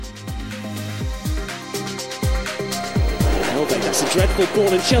Welbeck, that's a dreadful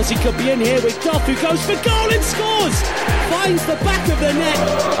ball, and Chelsea could be in here with Duff, who goes for goal and scores! Finds the back of the net.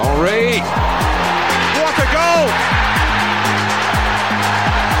 Henry! What a goal!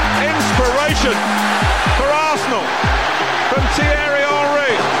 Inspiration for Arsenal from Thierry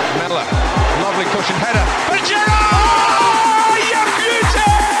Henry. Miller, lovely cushion header. For Giroud! You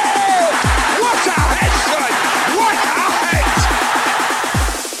beauty! What a head, son! What a head!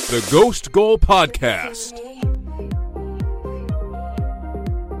 The Ghost Goal Podcast.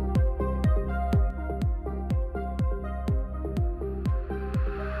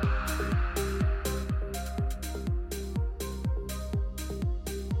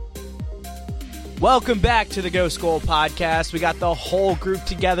 Welcome back to the Ghost Goal Podcast. We got the whole group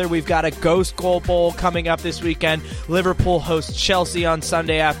together. We've got a Ghost Goal Bowl coming up this weekend. Liverpool hosts Chelsea on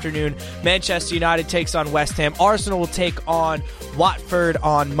Sunday afternoon. Manchester United takes on West Ham. Arsenal will take on Watford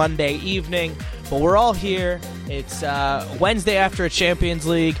on Monday evening. But we're all here. It's Wednesday after a Champions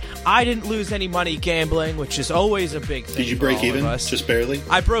League. I didn't lose any money gambling, which is always a big thing. Did you break even? Just barely?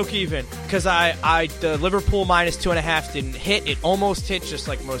 I broke even because the Liverpool minus 2.5 didn't hit. It almost hit, just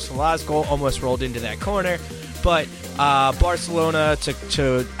like Mo Salah's goal, almost rolled into that corner. But Barcelona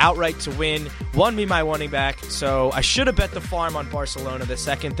to outright to win won me my money back. So I should have bet the farm on Barcelona the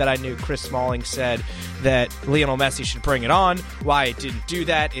second that I knew Chris Smalling said that Lionel Messi should bring it on. Why it didn't do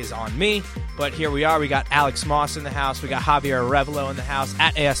that is on me. But here we are. We got Alex Moss in the house. We got Javier Arevalo in the house.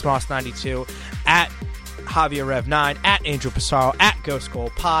 At ASMoss92. At Javier Rev 9, at Angel Pissarro, at Ghost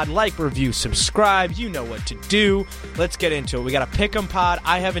Goal Pod. Like, review, subscribe. You know what to do. Let's get into it. We got a Pick'em Pod.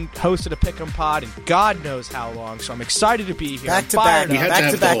 I haven't hosted a Pick'em Pod in God knows how long, so I'm excited to be here. Back to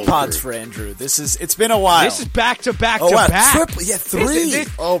back pods for Andrew. It's been a while. This is back to back. Triple, yeah, three.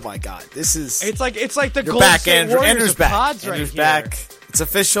 Oh my God, this is. It's like the You're Golden back, State Andrew. Warriors Andrew's of back. pods right Andrew's here. back. It's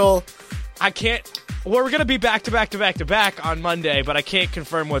official. I can't. Well, we're gonna be back to back to back to back on Monday, but I can't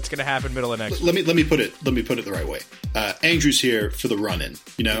confirm what's gonna happen middle of next week. Let me put it the right way. Andrew's here for the run-in.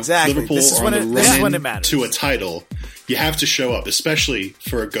 You know, exactly. Liverpool This is are on the when it run-in matters. to a title. You have to show up, especially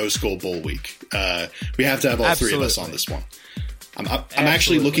for a Ghost Goal Bowl week. We have to have all three of us on this one. I'm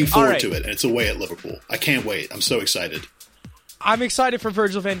actually looking forward to it, and it's away at Liverpool. I can't wait. I'm so excited. I'm excited for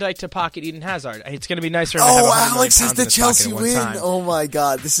Virgil van Dijk to pocket Eden Hazard. It's going to be nicer to have Alex has the Chelsea win. Oh my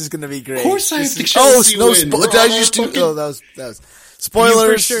God, this is going to be great. Of course I have the Chelsea win. Did I just do? Oh, that was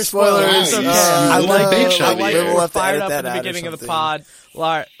spoilers. Spoilers. Okay. I like it. Fired up at the beginning of the pod.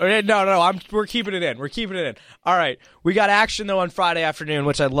 No. We're keeping it in. All right. We got action, though, on Friday afternoon,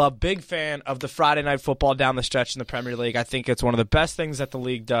 which I love. Big fan of the Friday night football down the stretch in the Premier League. I think it's one of the best things that the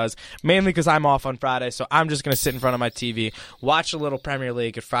league does, mainly because I'm off on Friday, so I'm just going to sit in front of my TV, watch a little Premier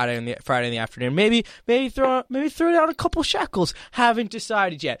League at Friday in the afternoon. Maybe throw down a couple shekels. Haven't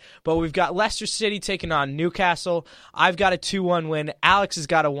decided yet. But we've got Leicester City taking on Newcastle. I've got a 2-1 win. Alex has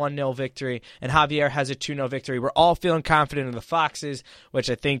got a 1-0 victory, and Javier has a 2-0 victory. We're all feeling confident in the Foxes,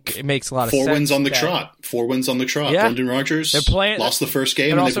 which I think it makes a lot of sense. 4 wins on the trot. Yeah. Brendan Rodgers lost the first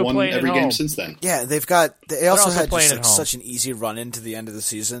game, and they've won every game since then. Yeah, they also had just such an easy run into the end of the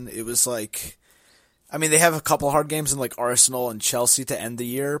season. It was like, I mean, they have a couple hard games in like Arsenal and Chelsea to end the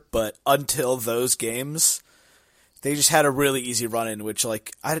year, but until those games, they just had a really easy run in, which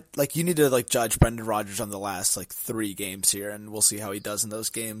you need to judge Brendan Rodgers on the last 3 games here, and we'll see how he does in those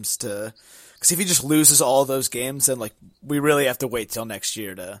games because if he just loses all those games, then we really have to wait till next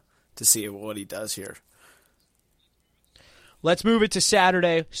year to see what he does here. Let's move it to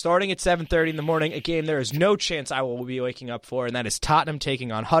Saturday, starting at 7:30 in the morning, a game there is no chance I will be waking up for, and that is Tottenham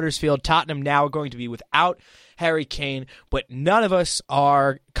taking on Huddersfield. Tottenham now going to be without Harry Kane, but none of us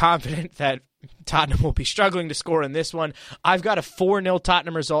are confident that Tottenham will be struggling to score in this one. I've got a 4-0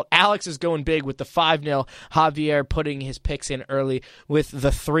 Tottenham result. Alex is going big with the 5-0. Javier putting his picks in early with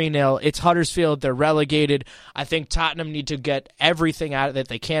the 3-0. It's Huddersfield. They're relegated. I think Tottenham need to get everything out that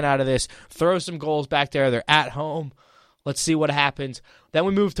they can out of this. Throw some goals back there. They're at home. Let's see what happens. Then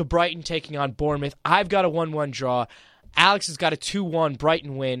we move to Brighton taking on Bournemouth. I've got a 1-1 draw. Alex has got a 2-1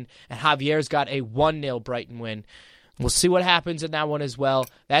 Brighton win, and Javier's got a 1-0 Brighton win. We'll see what happens in that one as well.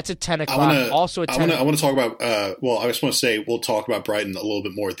 That's at 10 o'clock. Also at 10 I want to talk about, I just want to say we'll talk about Brighton a little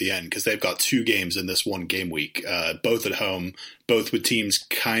bit more at the end because they've got 2 games in this one game week, both at home, both with teams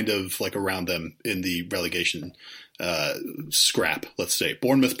kind of around them in the relegation scrap, let's say.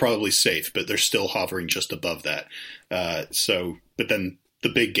 Bournemouth probably safe, but they're still hovering just above that. But then the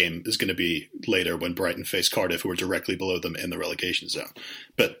big game is going to be later when Brighton face Cardiff, who are directly below them in the relegation zone.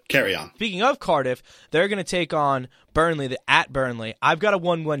 But carry on. Speaking of Cardiff, they're going to take on Burnley at Burnley. I've got a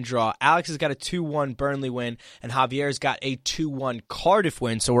 1-1 draw. Alex has got a 2-1 Burnley win, and Javier's got a 2-1 Cardiff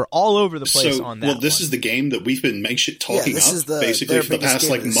win. So we're all over the place on that. Well, this is the game that we've been talking up basically for the past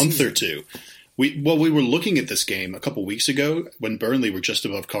month or two. We were looking at this game a couple weeks ago when Burnley were just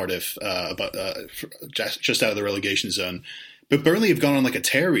above Cardiff, just out of the relegation zone. But Burnley have gone on like a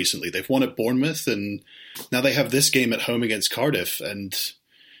tear recently. They've won at Bournemouth, and now they have this game at home against Cardiff. And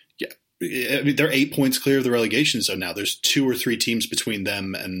yeah, I mean, they're 8 points clear of the relegation zone now. There's 2 or 3 teams between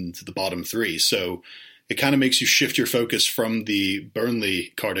them and the bottom 3. So it kind of makes you shift your focus from the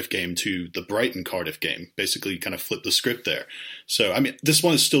Burnley-Cardiff game to the Brighton-Cardiff game. Basically, kind of flip the script there. So, I mean, this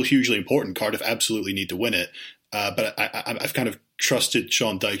one is still hugely important. Cardiff absolutely need to win it. But I've kind of trusted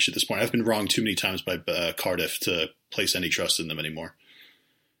Sean Dyche at this point. I've been wrong too many times by Cardiff to place any trust in them anymore.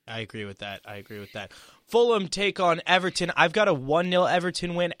 I agree with that. Fulham take on Everton. I've got a 1-0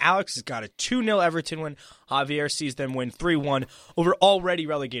 Everton win. Alex has got a 2-0 Everton win. Javier sees them win 3-1 over already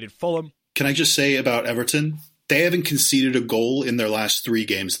relegated Fulham. Can I just say about Everton? They haven't conceded a goal in their last 3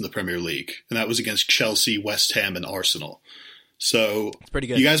 games in the Premier League, and that was against Chelsea, West Ham, and Arsenal. So it's pretty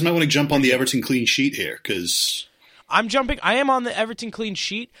good. You guys might want to jump on the Everton clean sheet here, because I am on the Everton clean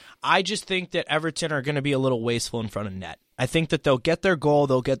sheet. I just think that Everton are going to be a little wasteful in front of net. I think that they'll get their goal,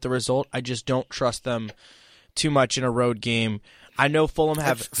 they'll get the result. I just don't trust them too much in a road game. I know Fulham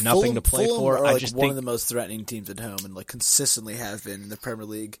have nothing to play for. Are one of the most threatening teams at home, and like consistently have been in the Premier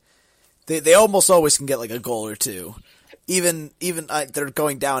League. They almost always can get like a goal or two. Even they're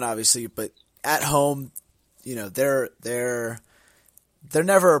going down obviously, but at home, you know, they're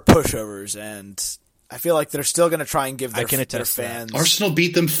never pushovers, and I feel like they're still going to try and give their fans. Arsenal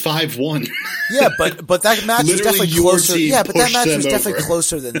beat them 5-1. Yeah, but that match was definitely closer. Yeah, but that match was definitely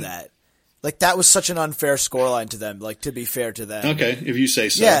closer than that. Like, that was such an unfair scoreline to them. Like, to be fair to them. Okay, if you say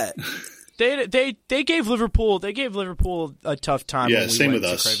so. Yeah. They gave Liverpool a tough time. Yeah, when we same went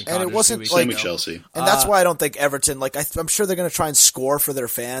with us. to Craven And Cottage it wasn't same with Chelsea. And that's why I don't think Everton. Like, I'm sure they're going to try and score for their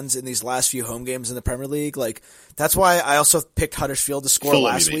fans in these last few home games in the Premier League. Like, that's why I also picked Huddersfield to score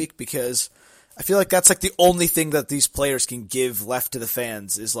last week, because I feel like that's like the only thing that these players can give left to the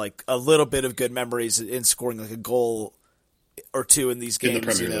fans is like a little bit of good memories in scoring like a goal or two in these games in the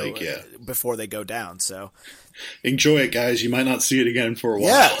Premier League, before they go down. So enjoy it, guys. You might not see it again for a while.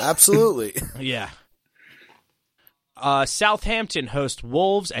 Yeah, absolutely. Yeah. Southampton host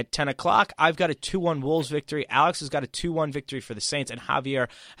Wolves at 10 o'clock. I've got a 2-1 Wolves victory. Alex has got a 2-1 victory for the Saints, and Javier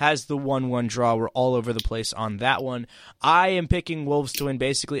has the 1-1 draw. We're all over the place on that one. I am picking Wolves to win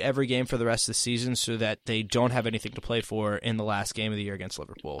basically every game for the rest of the season so that they don't have anything to play for in the last game of the year against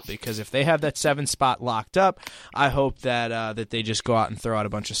Liverpool. Because if they have that 7th spot locked up, I hope that they just go out and throw out a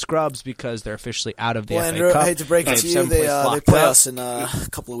bunch of scrubs because they're officially out of the FA Andrew, Cup. I hate to break it to you, they play us in a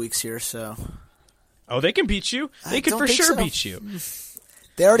couple of weeks here, so... Oh, they can beat you. They could for sure beat you.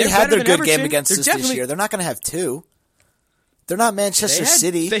 They already had their good game against us this year. They're not going to have 2. They're not Manchester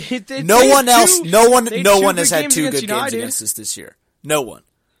City. No one has had 2 good games against us this year. No one.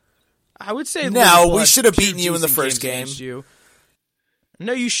 I would say now we should have beaten you in the first game.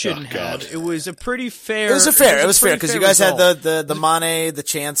 No, you shouldn't have. It was a pretty fair. It was fair because you guys had the Mane, the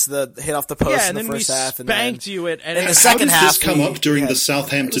chance, the hit off the post in the first half, and spanked you it. And in the second half, this come up during the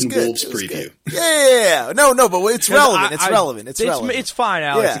Southampton Wolves preview. Yeah. No, but it's relevant. It's relevant. It's fine,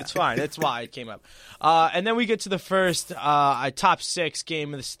 Alex. Yeah. It's fine. That's why it came up. And then we get to the first top 6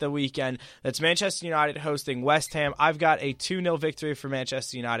 game of the weekend. That's Manchester United hosting West Ham. I've got a 2-0 victory for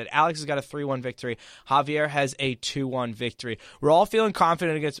Manchester United. Alex has got a 3-1 victory. Javier has a 2-1 victory. We're all feeling confident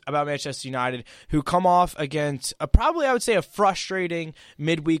about Manchester United, who come off against probably, I would say, a frustrating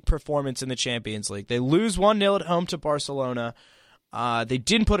midweek performance in the Champions League. They lose 1-0 at home to Barcelona. They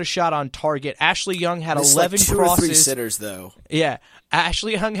didn't put a shot on target. Ashley Young had 11 crosses. 2 or 3 sitters, though. Yeah.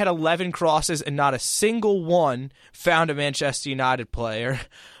 Ashley Young had 11 crosses, and not a single one found a Manchester United player.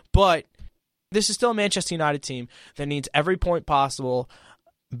 But this is still a Manchester United team that needs every point possible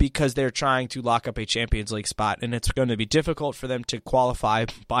because they're trying to lock up a Champions League spot, and it's going to be difficult for them to qualify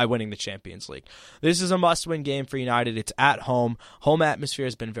by winning the Champions League. This is a must-win game for United. It's at home. Home atmosphere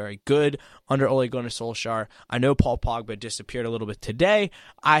has been very good under Ole Gunnar Solskjaer. I know Paul Pogba disappeared a little bit today.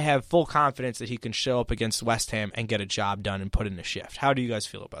 I have full confidence that he can show up against West Ham and get a job done and put in a shift. How do you guys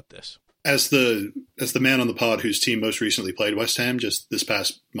feel about this? As the man on the pod whose team most recently played West Ham just this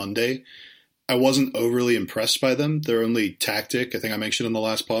past Monday, I wasn't overly impressed by them. Their only tactic, I think I mentioned in the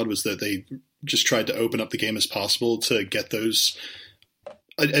last pod, was that they just tried to open up the game as possible to get those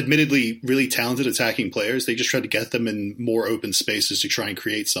admittedly really talented attacking players. They just tried to get them in more open spaces to try and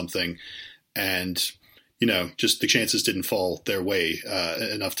create something. And, just the chances didn't fall their way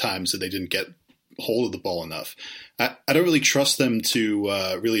enough times that they didn't get hold of the ball enough. I don't really trust them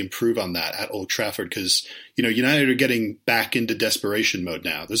to really improve on that at Old Trafford because, United are getting back into desperation mode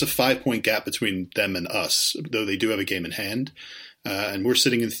now. There's a 5-point gap between them and us, though they do have a game in hand. And we're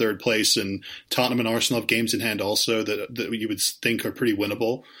sitting in third place, and Tottenham and Arsenal have games in hand also that you would think are pretty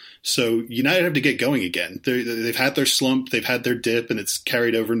winnable. So United have to get going again. They've had their slump, they've had their dip, and it's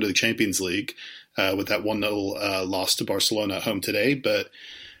carried over into the Champions League with that 1-0 loss to Barcelona at home today. But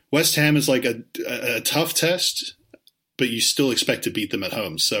West Ham is like a tough test, but you still expect to beat them at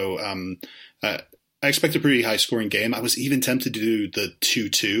home. So I expect a pretty high-scoring game. I was even tempted to do the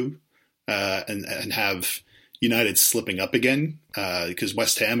 2-2 and have United slipping up again because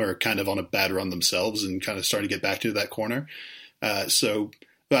West Ham are kind of on a bad run themselves and kind of starting to get back to that corner. So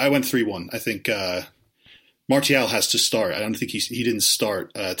I went 3-1. I think Martial has to start. I don't think he didn't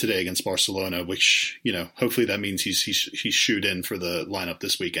start today against Barcelona, which, hopefully that means he's shoot in for the lineup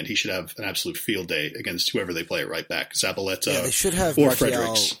this weekend. He should have an absolute field day against whoever they play at right back, Zabaleta they should have or Martial,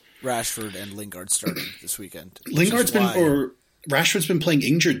 Fredericks. Rashford, and Lingard starting this weekend. Rashford's been playing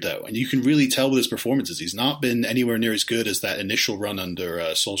injured, though, and you can really tell with his performances. He's not been anywhere near as good as that initial run under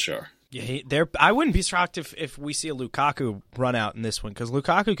Solskjaer. Yeah, I wouldn't be shocked if we see a Lukaku run out in this one, because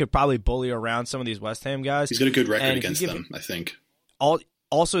Lukaku could probably bully around some of these West Ham guys. He's got a good record against them, I think.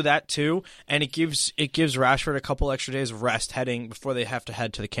 Also that, too, and it gives Rashford a couple extra days of rest before they have to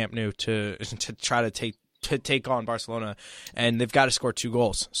head to the Camp Nou to try to take on Barcelona, and they've got to score 2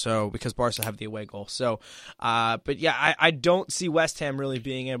 goals. So because Barca have the away goal. So, but yeah, I don't see West Ham really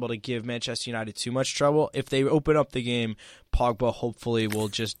being able to give Manchester United too much trouble. If they open up the game, Pogba hopefully will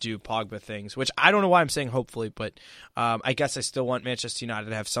just do Pogba things, which I don't know why I'm saying hopefully, but I guess I still want Manchester United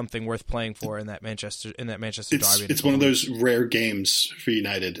to have something worth playing for in that Manchester derby. It's one of those rare games for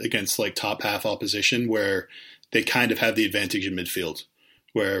United against like top half opposition where they kind of have the advantage in midfield.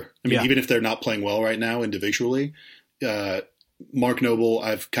 Where, even if they're not playing well right now individually, Mark Noble,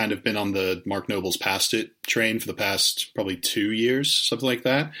 I've kind of been on the Mark Noble's past it train for the past probably 2 years, something like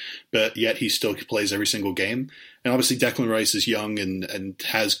that. But yet he still plays every single game. And obviously Declan Rice is young and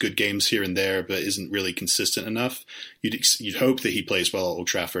has good games here and there, but isn't really consistent enough. You'd hope that he plays well at Old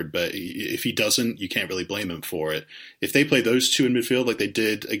Trafford, but if he doesn't, you can't really blame him for it. If they play those two in midfield like they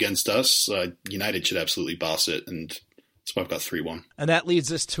did against us, United should absolutely boss it, and so I've got 3-1. And that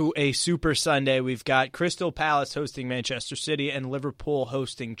leads us to a Super Sunday. We've got Crystal Palace hosting Manchester City and Liverpool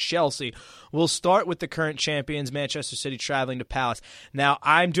hosting Chelsea. We'll start with the current champions, Manchester City, traveling to Palace. Now,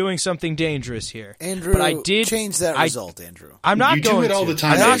 I'm doing something dangerous here. Andrew, but I did change that result, Andrew. I'm not you going to. You do it all the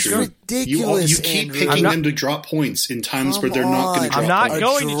time, That's Andrew. ridiculous, You keep Andrew. picking them to drop points in times where they're not going to drop I'm not points.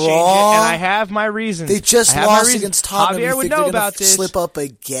 going to change it, and I have my reasons. They just lost against Tottenham. Javier would know about this. Slip up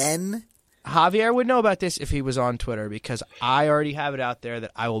again? Javier would know about this if he was on Twitter, because I already have it out there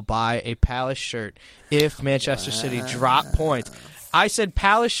that I will buy a Palace shirt if Manchester City drop points. I said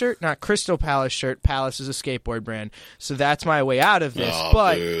Palace shirt, not Crystal Palace shirt. Palace is a skateboard brand, so that's my way out of this.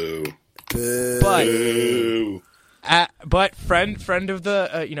 But friend of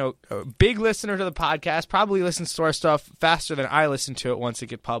the big listener to the podcast, probably listens to our stuff faster than I listen to it once it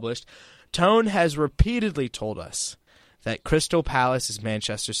gets published. Tone has repeatedly told us that Crystal Palace is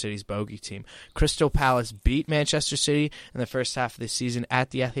Manchester City's bogey team. Crystal Palace beat Manchester City in the first half of the season at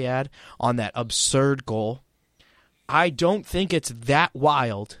the Etihad on that absurd goal. I don't think it's that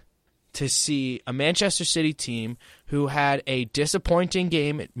wild to see a Manchester City team who had a disappointing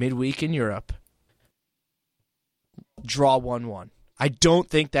game at midweek in Europe draw 1-1. I don't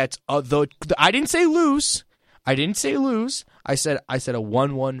think that's I didn't say lose. I said a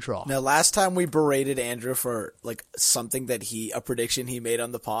 1-1 draw. Now, last time we berated Andrew for something that a prediction he made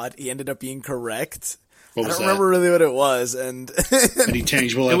on the pod, he ended up being correct. I don't remember really what it was, and any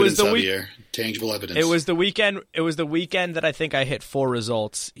tangible evidence of here. Tangible evidence. It was the weekend. It was the weekend that I think I hit 4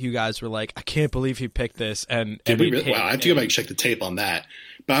 results. You guys were like, "I can't believe he picked this." And did we really? Wow, I have to go back and check the tape on that.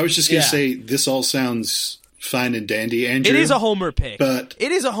 But I was just gonna say, this all sounds fine and dandy, Andrew. It is a homer pick. But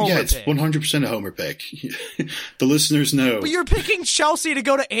it is a homer pick. Yeah, it's 100% a homer pick. The listeners know. But you're picking Chelsea to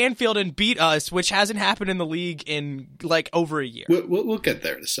go to Anfield and beat us, which hasn't happened in the league in over a year. We'll get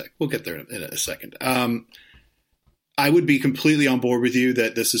there in a sec. We'll get there in a second. I would be completely on board with you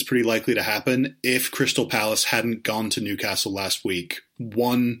that this is pretty likely to happen if Crystal Palace hadn't gone to Newcastle last week,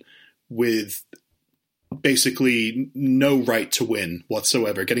 won with basically no right to win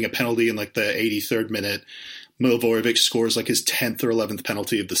whatsoever, getting a penalty in the 83rd minute. Milivojevic scores his 10th or 11th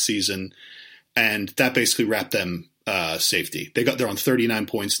penalty of the season, and that basically wrapped them safety. They're on 39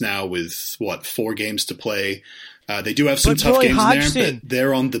 points now with 4 games to play. They do have some tough Roy games Hodgson, in there, but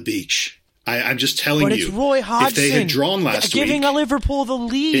they're on the beach. I'm just telling but you. It's Roy Hodgson, if they had drawn last giving week, Liverpool the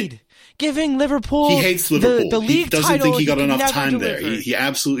lead. Giving Liverpool he hates Liverpool. The league he doesn't title, think he got enough time delivered. there. He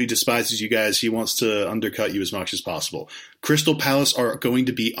absolutely despises you guys. He wants to undercut you as much as possible. Crystal Palace are going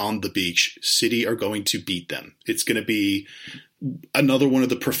to be on the beach. City are going to beat them. It's going to be another one of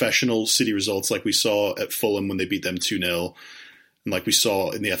the professional City results like we saw at Fulham when they beat them 2-0. And like we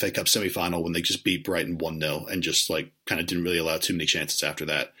saw in the FA Cup semi-final when they just beat Brighton 1-0 and just like kind of didn't really allow too many chances after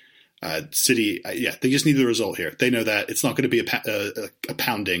that. City, they just need the result here. They know that it's not going to be a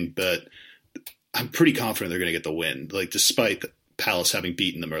pounding, but I'm pretty confident they're going to get the win. Like despite Palace having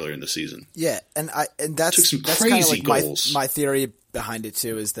beaten them earlier in the season. Yeah, and that's kind of like goals. my theory behind it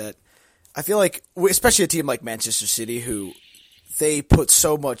too is that I feel like, especially a team like Manchester City, who they put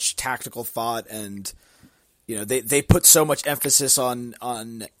so much tactical thought and they put so much emphasis on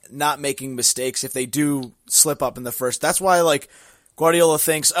not making mistakes if they do slip up in the first. That's why like Guardiola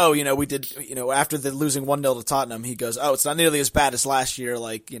thinks, we did, after the losing 1-0 to Tottenham, he goes, it's not nearly as bad as last year.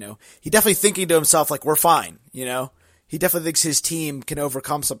 Like, he definitely thinking to himself, like, we're fine, He definitely thinks his team can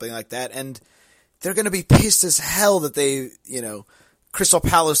overcome something like that. And they're going to be pissed as hell that they, Crystal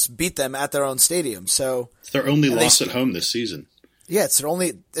Palace beat them at their own stadium. So it's their only loss at home this season. Yeah, it's their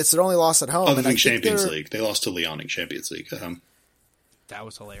only loss at home. Other than Champions League. They lost to Lyon in Champions League at home. That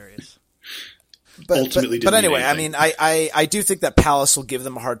was hilarious. But anyway, I mean, I do think that Palace will give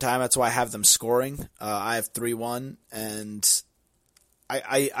them a hard time. That's why I have them scoring. I have 3-1, and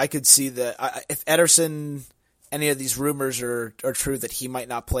I could see that if Ederson, any of these rumors are true that he might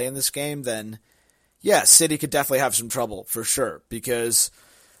not play in this game, then yeah, City could definitely have some trouble for sure because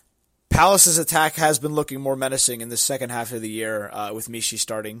Palace's attack has been looking more menacing in the second half of the year with Michy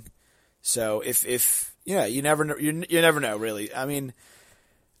starting. So if you never know really. I mean,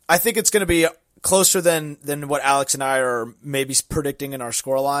 I think it's going to be closer than what Alex and I are maybe predicting in our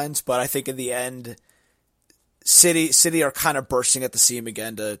score lines, but I think in the end, City are kind of bursting at the seam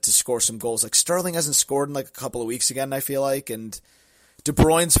again to score some goals. Like Sterling hasn't scored in like a couple of weeks again, I feel like, and De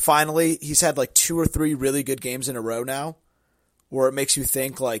Bruyne's he's had like 2 or 3 really good games in a row now, where it makes you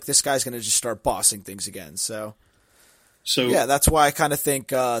think like this guy's going to just start bossing things again. So yeah, that's why I kind of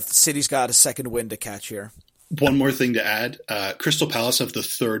think City's got a second wind to catch here. One more thing to add, Crystal Palace have the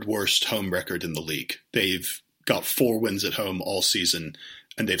 3rd worst home record in the league. They've got 4 wins at home all season,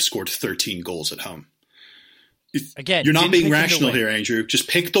 and they've scored 13 goals at home. Again, you're not being rational here, Andrew. Just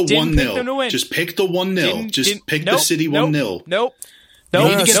pick the 1-0. Just pick the 1-0. Just pick the City 1-0. Nope. You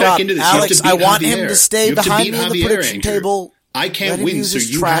need to get back into this. Alex, I want him to stay behind me on the prediction table. I can't win, so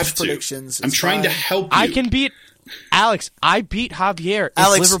you have to. I'm trying to help you. I can beat Alex. I beat Javier.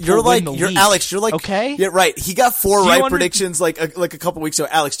 Alex, you're like okay. Yeah, right. He got 4 right predictions like a couple weeks ago.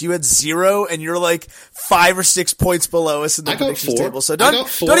 Alex, you had 0, and you're like 5 or 6 points below us in the predictions table. So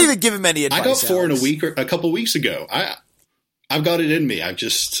don't even give him any advice. I got 4 Alex. in a couple weeks ago. I've got it in me. I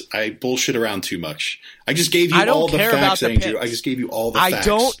bullshit around too much. I just gave you all the facts, Andrew. I just gave you all the facts. I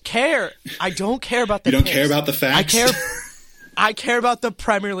don't care. I don't care about the You don't care about the facts? I care about the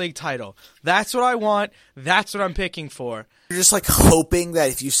Premier League title. That's what I want. That's what I'm picking for. You're just like hoping that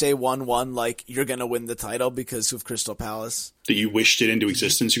if you say 1-1, like you're going to win the title because of Crystal Palace. That you wished it into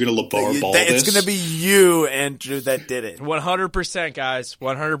existence. You're going to LeVar Ball this. It's going to be you, Andrew, that did it. 100%, guys.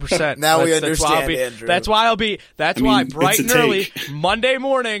 100%. Now we understand, Andrew. That's why bright and early Monday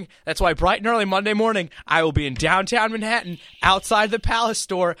morning, I will be in downtown Manhattan outside the Palace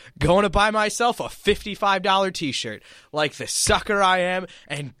store going to buy myself a $55 t-shirt like the sucker I am,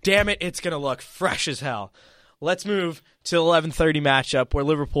 and damn it, it's going to look fresh as hell. Let's move to the 11:30 matchup where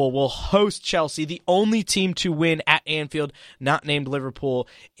Liverpool will host Chelsea, the only team to win at Anfield, not named Liverpool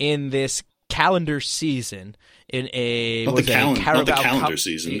in this calendar season. In the calendar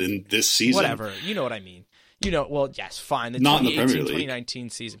season, in this season. Whatever, you know what I mean. Yes, fine. Not in the Premier League. 2019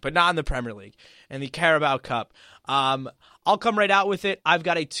 season, but not in the Premier League. And the Carabao Cup. I'll come right out with it. I've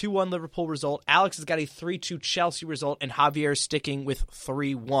got a 2-1 Liverpool result. Alex has got a 3-2 Chelsea result, and Javier is sticking with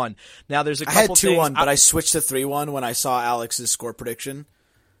 3-1. Now, there's a couple things. I had 2-1, but I switched to 3-1 when I saw Alex's score prediction.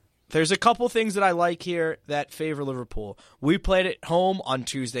 There's a couple things that I like here that favor Liverpool. We played at home on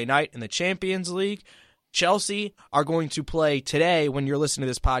Tuesday night in the Champions League. Chelsea are going to play today, when you're listening to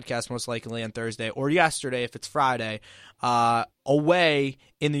this podcast, most likely on Thursday, or yesterday if it's Friday, away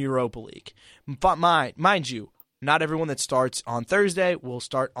in the Europa League. But mind you, not everyone that starts on Thursday will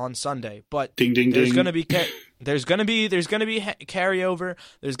start on Sunday, but there's going to be carryover.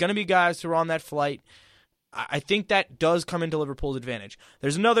 There's going to be guys who are on that flight. I think that does come into Liverpool's advantage.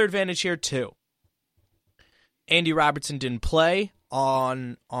 There's another advantage here too. Andy Robertson didn't play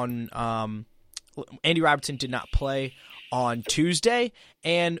Andy Robertson did not play on Tuesday,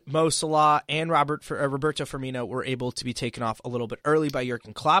 and Mo Salah and Roberto Firmino were able to be taken off a little bit early by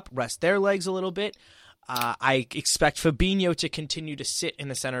Jurgen Klopp, rest their legs a little bit. I expect Fabinho to continue to sit in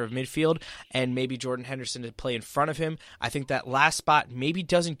the center of midfield and maybe Jordan Henderson to play in front of him. I think that last spot maybe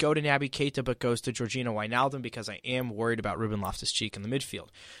doesn't go to Naby Keita but goes to Georgina Wijnaldum because I am worried about Ruben Loftus-Cheek in the midfield.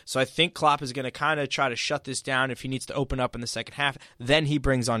 So I think Klopp is going to kind of try to shut this down if he needs to open up in the second half. Then he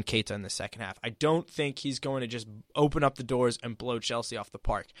brings on Keita in the second half. I don't think he's going to just open up the doors and blow Chelsea off the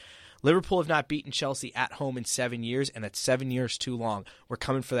park. Liverpool have not beaten Chelsea at home in 7 years, and that's 7 years too long. We're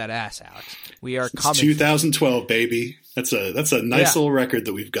coming for that ass, Alex. We are coming. It's 2012, baby. That's a nice little record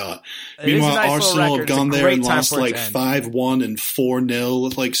that we've got. Meanwhile, Arsenal have gone there and lost like 5-1 and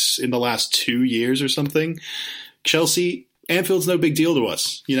 4-0 like in the last 2 years or something. Chelsea, Anfield's no big deal to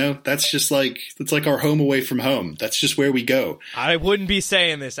us. You know, that's like our home away from home. That's just where we go. I wouldn't be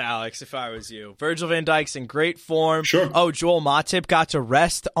saying this, Alex, if I was you. Virgil van Dijk's in great form. Sure. Oh, Joel Matip got to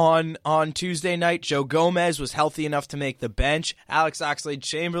rest on Tuesday night. Joe Gomez was healthy enough to make the bench. Alex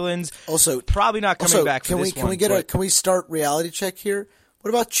Oxlade-Chamberlain's also probably not coming back for this one. Can we start reality check here? What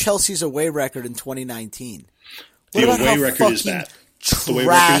about Chelsea's away record in 2019? The away record is bad.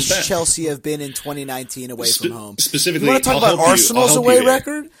 Trash Chelsea have been in 2019 away from home. Specifically, you want to talk about Arsenal's away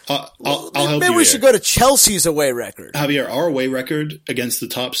record? I'll help you. Maybe we should go to Chelsea's away record. Javier, our away record against the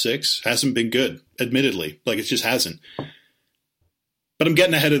top six hasn't been good, admittedly. Like, it just hasn't. But I'm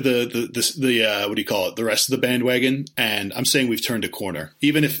getting ahead of the what do you call it? The rest of the bandwagon, and I'm saying we've turned a corner.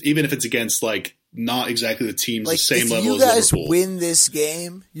 Even if it's against like not exactly the teams the same level as Liverpool. If you guys win this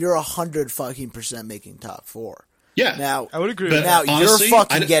game, you're 100% making top four. Yeah, now I would agree. But now honestly, you're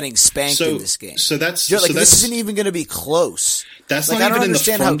fucking getting spanked in this game. So that's this isn't even going to be close. That's like, not even in the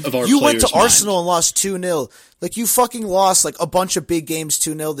front of our you went to mind. Arsenal and lost 2-0. Like, you fucking lost like a bunch of big games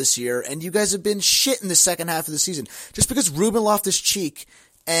 2-0 this year, and you guys have been shit in the second half of the season. Just because Ruben Loftus-Cheek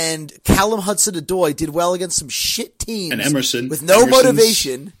and Callum Hudson-Odoi did well against some shit teams. And Emerson. With no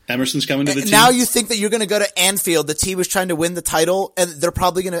motivation. Emerson's coming to the team. Now you think that you're going to go to Anfield. The team was trying to win the title, and they're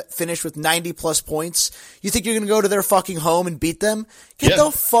probably going to finish with 90-plus points. You think you're going to go to their fucking home and beat them? Get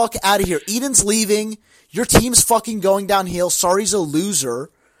the fuck out of here. Eden's leaving. Your team's fucking going downhill. Sarri's a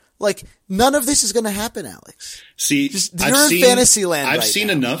loser. Like, none of this is going to happen, Alex. See, you're in fantasy land I've seen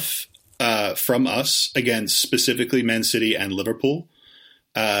enough from us against specifically Man City and Liverpool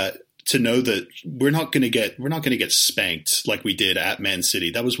to know that we're not going to get spanked like we did at Man City.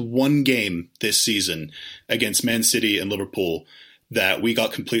 That was one game this season against Man City and Liverpool that we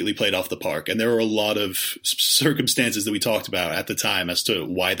got completely played off the park. And there were a lot of circumstances that we talked about at the time as to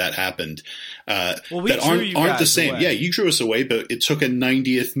why that happened that aren't the same. Away. Yeah, you drew us away, but it took a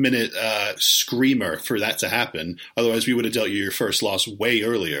 90th minute screamer for that to happen. Otherwise, we would have dealt you your first loss way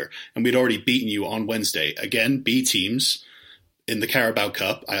earlier. And we'd already beaten you on Wednesday. Again, B teams in the Carabao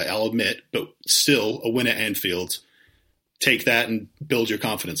Cup, I'll admit, but still a win at Anfield. Take that and build your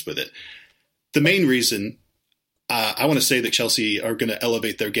confidence with it. The main reason I want to say that Chelsea are going to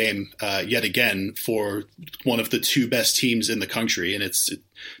elevate their game yet again for one of the two best teams in the country, and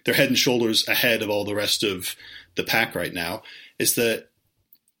they're head and shoulders ahead of all the rest of the pack right now, is that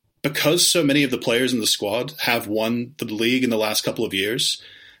because so many of the players in the squad have won the league in the last couple of years,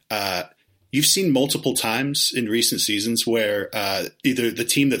 you've seen multiple times in recent seasons where either the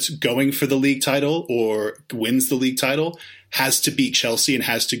team that's going for the league title or wins the league title has to beat Chelsea and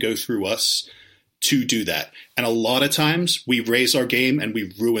has to go through us to do that. And a lot of times we raise our game and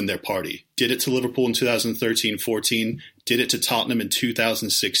we ruin their party. Did it to Liverpool in 2013-14, did it to Tottenham in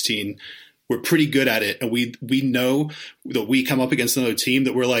 2016. We're pretty good at it. And we know that we come up against another team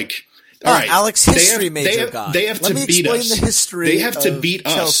that we're like, all right, Alex, history major guy. They have to beat us. They have to beat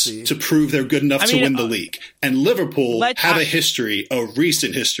us to prove they're good enough to win the league. And Liverpool have a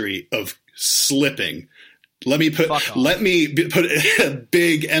recent history of slipping. Let me put a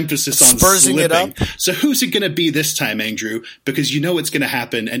big emphasis on Spursing slipping. It up. So who's it going to be this time, Andrew? Because you know it's going to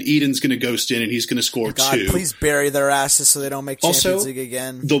happen, and Eden's going to ghost in, and he's going to score two. Please bury their asses so they don't make Champions League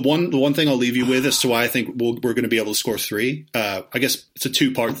again. The one thing I'll leave you with as to why I think we're going to be able to score three. I guess it's a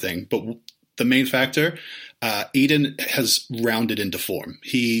two-part thing, but the main factor. Eden has rounded into form.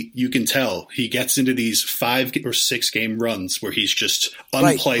 You can tell he gets into these 5 or 6 game runs where he's just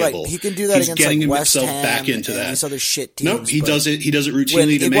unplayable. Right. He can do that against getting West himself Ham back into that. These other shit teams. No, he does it. He does it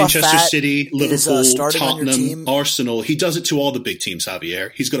routinely to Manchester City, Liverpool, Tottenham, Arsenal. He does it to all the big teams.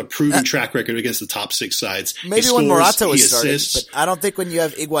 Javier. He's got a proven track record against the top 6 sides. Maybe when Morata is starting, but I don't think when you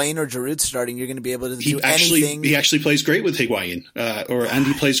have Higuain or Giroud starting, you're going to be able to do anything. He actually plays great with Higuain, and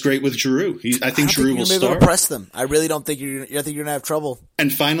he plays great with Giroud. I think Giroud will start. press them. I really don't think you're going to have trouble.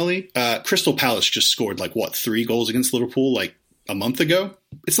 And finally, Crystal Palace just scored 3 goals against Liverpool a month ago.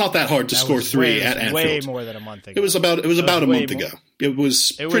 It's not that hard to score 3 at Anfield. Way more than a month ago. It was about a month ago. It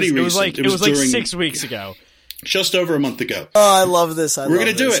was pretty recent. It was like 6 weeks ago. Just over a month ago. Oh, I love this. We're going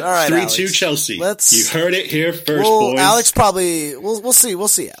to do it. All right, 3-2 Chelsea. You heard it here first, boys. Alex probably. We'll see. We'll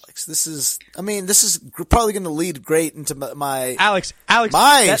see, Alex. This is probably going to lead great into my Alex. My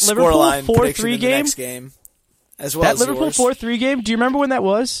that Liverpool scoreline 4-3 game. Next game, as well that as Liverpool 4-3 game. Do you remember when that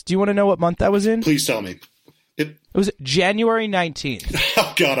was? Do you want to know what month that was in? Please tell me. It was January 19th.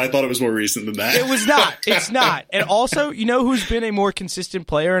 Oh, God, I thought it was more recent than that. It was not. It's not. And also, you know who's been a more consistent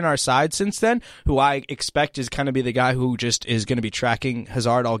player in our side since then, who I expect is going to be the guy who just is going to be tracking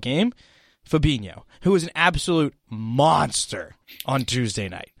Hazard all game? Fabinho, who was an absolute monster on Tuesday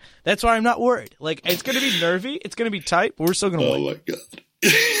night. That's why I'm not worried. It's going to be nervy. It's going to be tight, but we're still going to win. Oh, my God.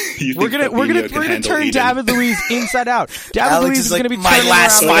 We're gonna turn David Luiz inside out. David Luiz is gonna be my turning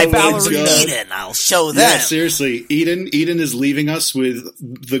last around 5 minutes of Eden. I'll show them. Yeah, seriously, Eden is leaving us with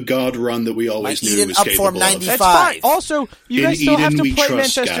the God run that we always knew was capable of. 95. That's fine. Also, you guys still have to play trust,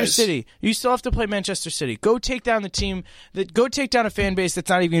 Manchester guys. City. You still have to play Manchester City. Go take down the team. Go take down a fan base that's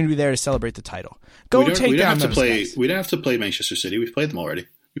not even going to be there to celebrate the title. We don't have to play Manchester City. We've played them already.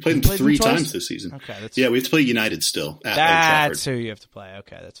 We played them 3 times this season. Okay, we have to play United still at Old That's Trafford. who you have to play.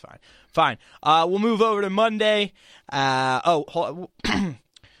 Okay, that's fine. Fine. We'll move over to Monday. Repeat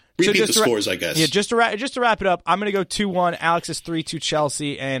the scores, I guess. Yeah, just to wrap it up, I'm going to go 2-1. Alex is 3-2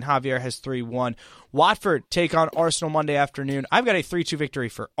 Chelsea, and Javier has 3-1. Watford take on Arsenal Monday afternoon. I've got a 3-2 victory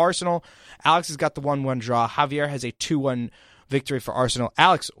for Arsenal. Alex has got the 1-1 draw. Javier has a 2-1 victory for Arsenal.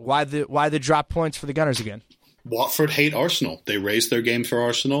 Alex, why the drop points for the Gunners again? Watford hate Arsenal. They raised their game for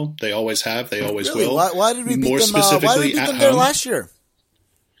Arsenal. They always have. They always really? will. Why did we beat More them? specifically Why did we beat them there last year?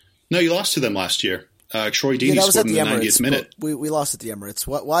 No, you lost to them last year. Troy Deeney scored in the 90th minute. We lost at the Emirates.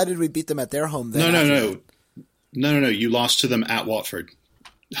 Why did we beat them at their home then? No. You lost to them at Watford.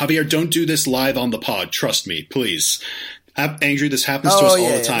 Javier, don't do this live on the pod. Trust me, please. Andrew, this happens to us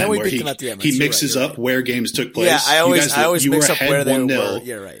all the time where he mixes up where games took place. Yeah, I always mix up where they were.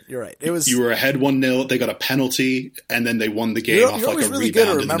 You're right. You were ahead 1-0. They got a penalty, and then they won the game off a really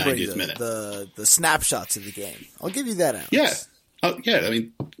rebound in the 90th minute. The snapshots of the game. I'll give you that, Alex. Yeah. I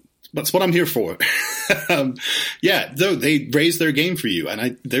mean, that's what I'm here for. Though they raised their game for you,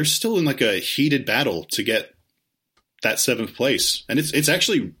 and they're still in a heated battle to get that 7th place, and it's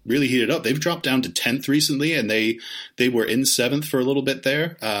actually really heated up. They've dropped down to 10th recently, and they were in 7th for a little bit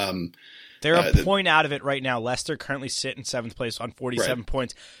there. They're a point out of it right now. Leicester currently sit in 7th place on 47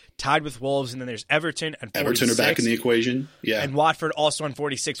 points, tied with Wolves, and then there's Everton and 46. Everton are back in the equation, and Watford also on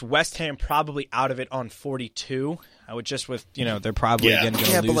 46. West Ham probably out of it on 42. They're probably going to lose.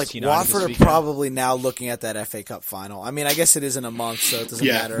 Yeah, but Watford are probably now looking at that FA Cup final. I mean, I guess it is in a month, so it doesn't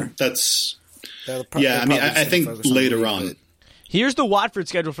matter. I think later on. Here's the Watford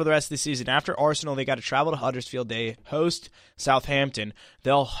schedule for the rest of the season. After Arsenal, they got to travel to Huddersfield. They host Southampton.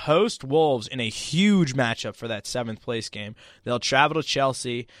 They'll host Wolves in a huge matchup for that 7th place game. They'll travel to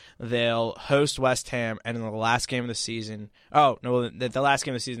Chelsea. They'll host West Ham. And in the last game of the season, the last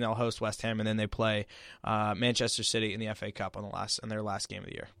game of the season, they'll host West Ham, and then they play Manchester City in the FA Cup on their last game of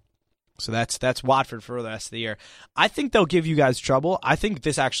the year. So that's Watford for the rest of the year. I think they'll give you guys trouble. I think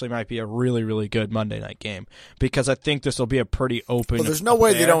this actually might be a really, really good Monday night game because I think this will be a pretty open. Well, there's no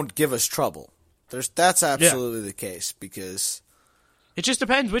way they don't give us trouble. That's absolutely the case because it just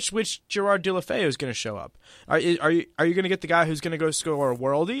depends which Gerard Deulofeu is going to show up. Are you going to get the guy who's going to go score a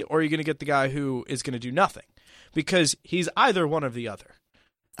worldie, or are you going to get the guy who is going to do nothing? Because he's either one or the other.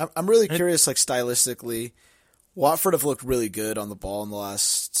 I'm really curious, stylistically, Watford have looked really good on the ball in the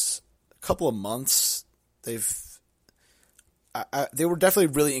last couple of months. They were definitely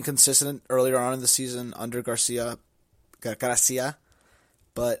really inconsistent earlier on in the season under Garcia,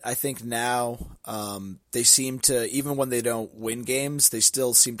 but I think now they seem to, even when they don't win games, they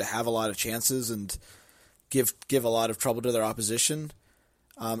still seem to have a lot of chances and give a lot of trouble to their opposition.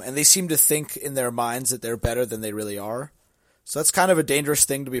 And they seem to think in their minds that they're better than they really are. So that's kind of a dangerous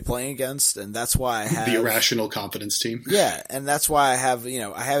thing to be playing against, and that's why I have the irrational confidence team. Yeah, and that's why I have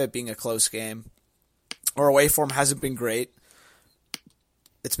it being a close game. Our away form hasn't been great.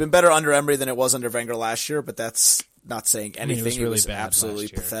 It's been better under Emery than it was under Wenger last year, but that's not saying anything. It was absolutely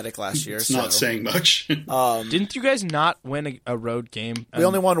pathetic last year. It's not saying much. Didn't you guys not win a road game? We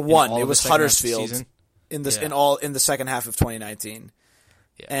only won one. It was Huddersfield in the second half of 2019,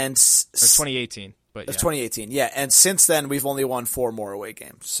 or 2018. But It's 2018, yeah. And since then, we've only won 4 more away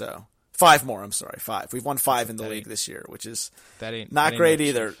games. So 5 more. I'm sorry, 5. We've won 5 in the league this year, which is not great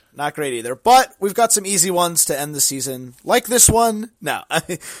either. Not great either. But we've got some easy ones to end the season, like this one. No,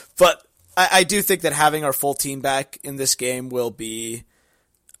 but I do think that having our full team back in this game will be,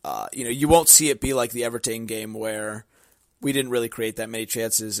 you won't see it be like the Everton game where we didn't really create that many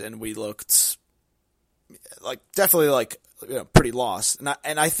chances and we looked definitely pretty lost.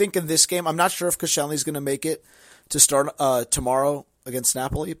 And I think in this game, I'm not sure if Koscielny's going to make it to start tomorrow against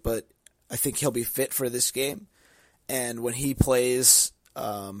Napoli, but I think he'll be fit for this game. And when he plays,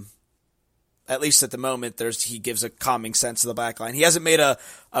 at least at the moment, he gives a calming sense to the back line. He hasn't made a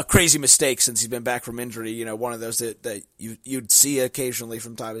crazy mistake since he's been back from injury. One of those that you'd see occasionally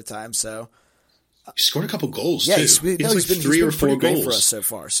from time to time. So he scored a couple goals. Yeah, too. he's been 3 or 4 pretty great goals for us so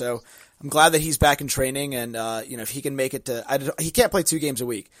far. So I'm glad that he's back in training, and if he can make it to, he can't play 2 games a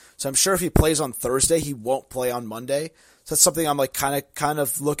week. So I'm sure if he plays on Thursday, he won't play on Monday. So that's something I'm kind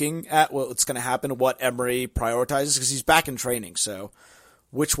of looking at what's going to happen, what Emery prioritizes, because he's back in training. So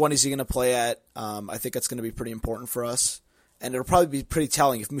which one is he going to play at? I think that's going to be pretty important for us, and it'll probably be pretty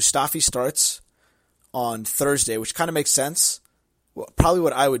telling if Mustafi starts on Thursday, which kind of makes sense. Well, probably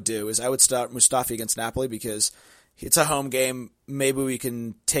what I would do is I would start Mustafi against Napoli because it's a home game. Maybe we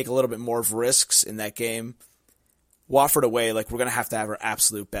can take a little bit more of risks in that game. Watford away, we're going to have our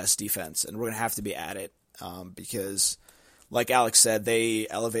absolute best defense, and we're going to have to be at it because, like Alex said, they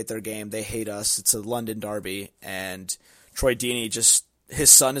elevate their game. They hate us. It's a London derby, and Troy Deeney his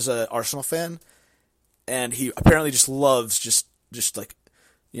son is an Arsenal fan, and he apparently just loves just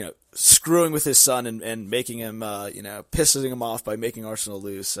screwing with his son and making him, pissing him off by making Arsenal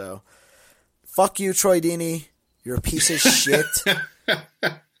lose. So, fuck you, Troy Deeney. You're a piece of shit.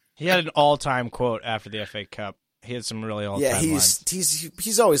 He had an all-time quote after the FA Cup. He had some really all-time lines.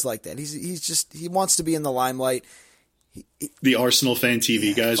 He's always like that. He wants to be in the limelight. The Arsenal fan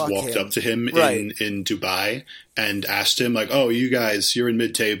TV guys walked up to him in Dubai and asked him, oh, you guys, you're in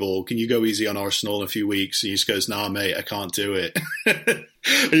mid-table. Can you go easy on Arsenal in a few weeks? And he just goes, nah, mate, I can't do it.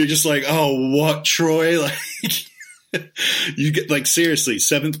 And you're just like, oh, what, Troy? You get seriously,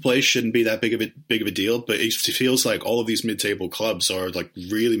 7th place shouldn't be that big of a deal, but it feels like all of these mid-table clubs are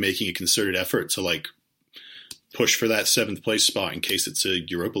really making a concerted effort to push for that 7th place spot in case it's a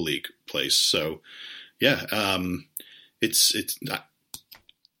Europa League place. So yeah, it's not,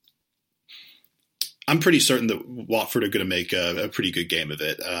 I'm pretty certain that Watford are going to make a pretty good game of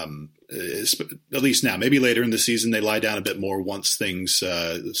it. At least now, maybe later in the season, they lie down a bit more once things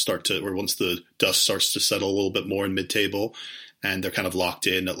once the dust starts to settle a little bit more in mid-table and they're kind of locked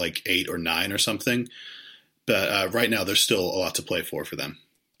in at 8 or 9 or something. But right now, there's still a lot to play for them.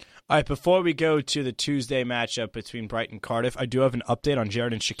 All right, before we go to the Tuesday matchup between Brighton and Cardiff, I do have an update on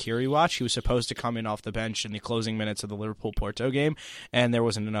Xherdan Shaqiri watch. He was supposed to come in off the bench in the closing minutes of the Liverpool-Porto game, and there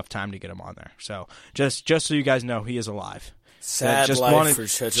wasn't enough time to get him on there. So just so you guys know, he is alive. Sad life for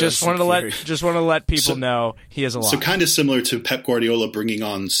Shaqiri. Just want to let people know he is alive. So kind of similar to Pep Guardiola bringing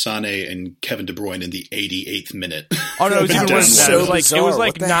on Sané and Kevin De Bruyne in the 88th minute. Oh no, it was even worse than that. It was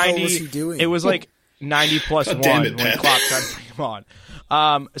like 90. Was he doing? It was 90 plus 1 when Klopp tried to bring him on.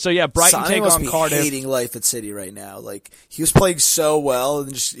 So yeah, Brighton take on Cardiff. He's hating life at City right now. He was playing so well,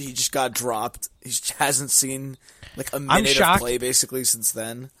 and he just got dropped. He just hasn't seen a minute of play basically since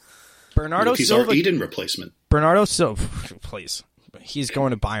then. Bernardo he's Silva, our Eden replacement. Bernardo Silva, please. He's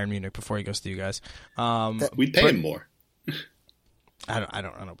going to Bayern Munich before he goes to you guys. We'd pay him more. I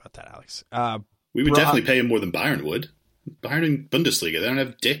don't know about that, Alex. We would definitely pay him more than Bayern would. Bayern in Bundesliga, they don't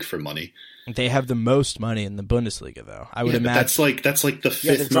have dick for money. They have the most money in the Bundesliga, though. I would imagine that's the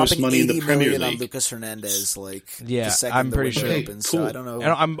 5th most money in the Premier League. On Lucas Hernandez, the second I'm pretty sure. Opens, cool. So I don't know.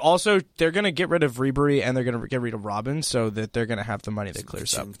 And I'm also they're going to get rid of Ribery and they're going to get rid of Robin, so that they're going to have the money that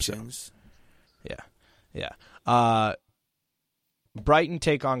clears up. So. Yeah. Brighton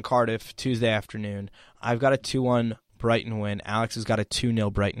take on Cardiff Tuesday afternoon. I've got a 2-1 Brighton win. Alex has got a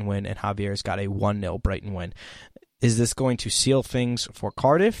 2-0 Brighton win, and Javier's got a 1-0 Brighton win. Is this going to seal things for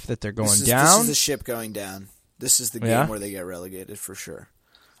Cardiff that they're going down? This is the ship going down. This is the game where they get relegated for sure.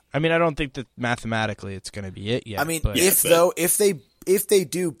 I mean, I don't think that mathematically it's going to be it yet. I mean, if they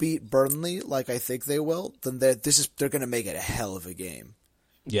do beat Burnley like I think they will, then they're going to make it a hell of a game.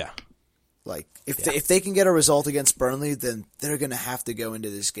 Yeah. If they can get a result against Burnley, then they're going to have to go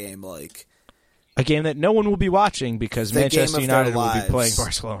into this game a game that no one will be watching because Manchester United will be playing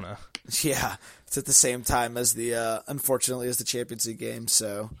Barcelona. Yeah. It's at the same time as unfortunately, as the Champions League game.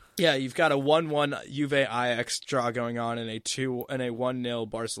 So yeah, you've got a 1-1 Juve Ajax draw going on and a 1-0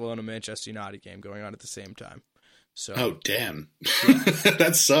 Barcelona Manchester United game going on at the same time. So. Oh, damn.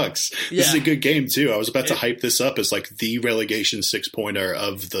 That sucks. This is a good game, too. I was about to hype this up as like the relegation 6-pointer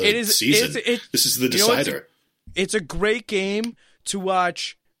of the season. This is the decider. It's a great game to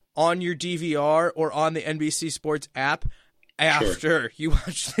watch on your DVR or on the NBC Sports app after you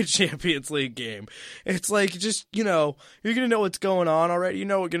watch the Champions League game. It's like just, you're going to know what's going on already. You're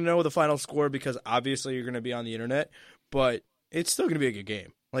going to know the final score because obviously you're going to be on the internet, but it's still going to be a good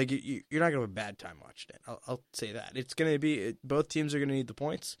game. Like, you're not going to have a bad time watching it. I'll say that. It's going to be – both teams are going to need the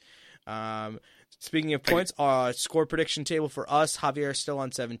points. Speaking of points, score prediction table for us, Javier is still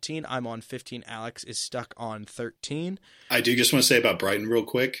on 17. I'm on 15. Alex is stuck on 13. I do just want to say about Brighton real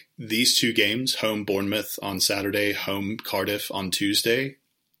quick. These two games, home Bournemouth on Saturday, home Cardiff on Tuesday,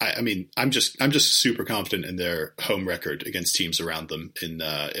 I mean, I'm just super confident in their home record against teams around them in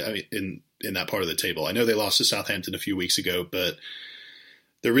that part of the table. I know they lost to Southampton a few weeks ago, but –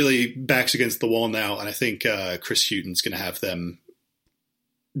 they're really backs against the wall now, and I think Chris Hughton's going to have them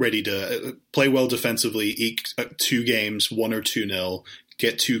ready to play well defensively, eke 2 games, 1 or 2-0,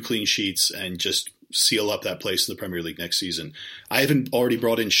 get 2 clean sheets, and just seal up that place in the Premier League next season. I haven't already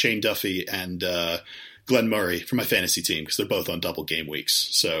brought in Shane Duffy and Glenn Murray for my fantasy team because they're both on double game weeks.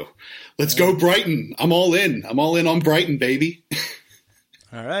 So let's go Brighton. I'm all in. I'm all in on Brighton, baby.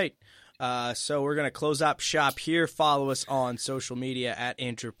 All right. So we're going to close up shop here. Follow us on social media at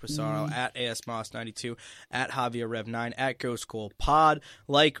Andrew Pissarro, at ASMoss92, at JavierRev9, at GhostCoolPod.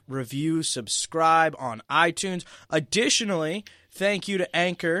 Like, review, subscribe on iTunes. Additionally, thank you to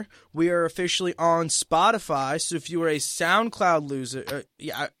Anchor. We are officially on Spotify, so if you were a SoundCloud loser...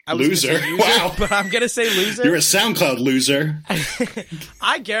 I was loser? Loser, wow. But I'm going to say loser. You're a SoundCloud loser.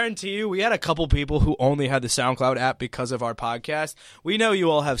 I guarantee you, we had a couple people who only had the SoundCloud app because of our podcast. We know you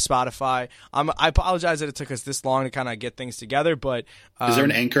all have Spotify. I apologize that it took us this long to kind of get things together, but... is there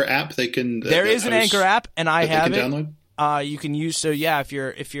an Anchor app they can... There is an Anchor app, and I have it. Download? You can use if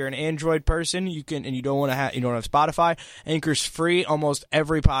you're an Android person, you can, and you don't have Spotify. Anchor's free. Almost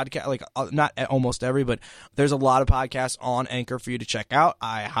every podcast, not almost every, but there's a lot of podcasts on Anchor for you to check out.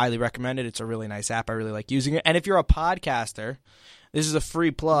 I highly recommend it. It's a really nice app. I really like using it. And if you're a podcaster, this is a free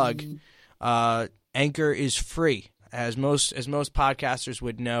plug. Anchor is free, as most podcasters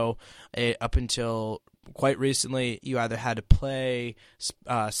would know. Up until quite recently, you either had to play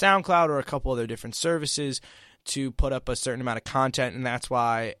SoundCloud or a couple other different services to put up a certain amount of content, and that's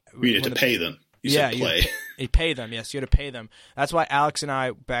why you had to pay them. You pay them. Yes, you had to pay them. That's why Alex and I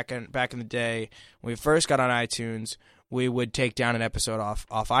back in the day when we first got on iTunes, we would take down an episode off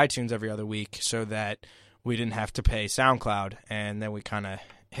iTunes every other week so that we didn't have to pay SoundCloud, and then we kind of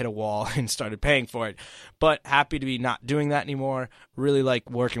hit a wall and started paying for it. But happy to be not doing that anymore. Really like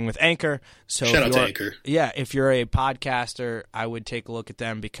working with Anchor. So shout out to Anchor. Yeah, if you're a podcaster, I would take a look at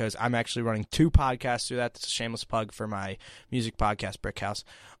them because I'm actually running 2 podcasts through that. That's a shameless plug for my music podcast, Brick House,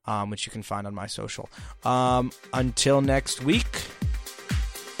 which you can find on my social. Until next week.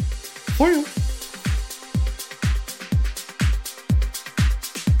 For you.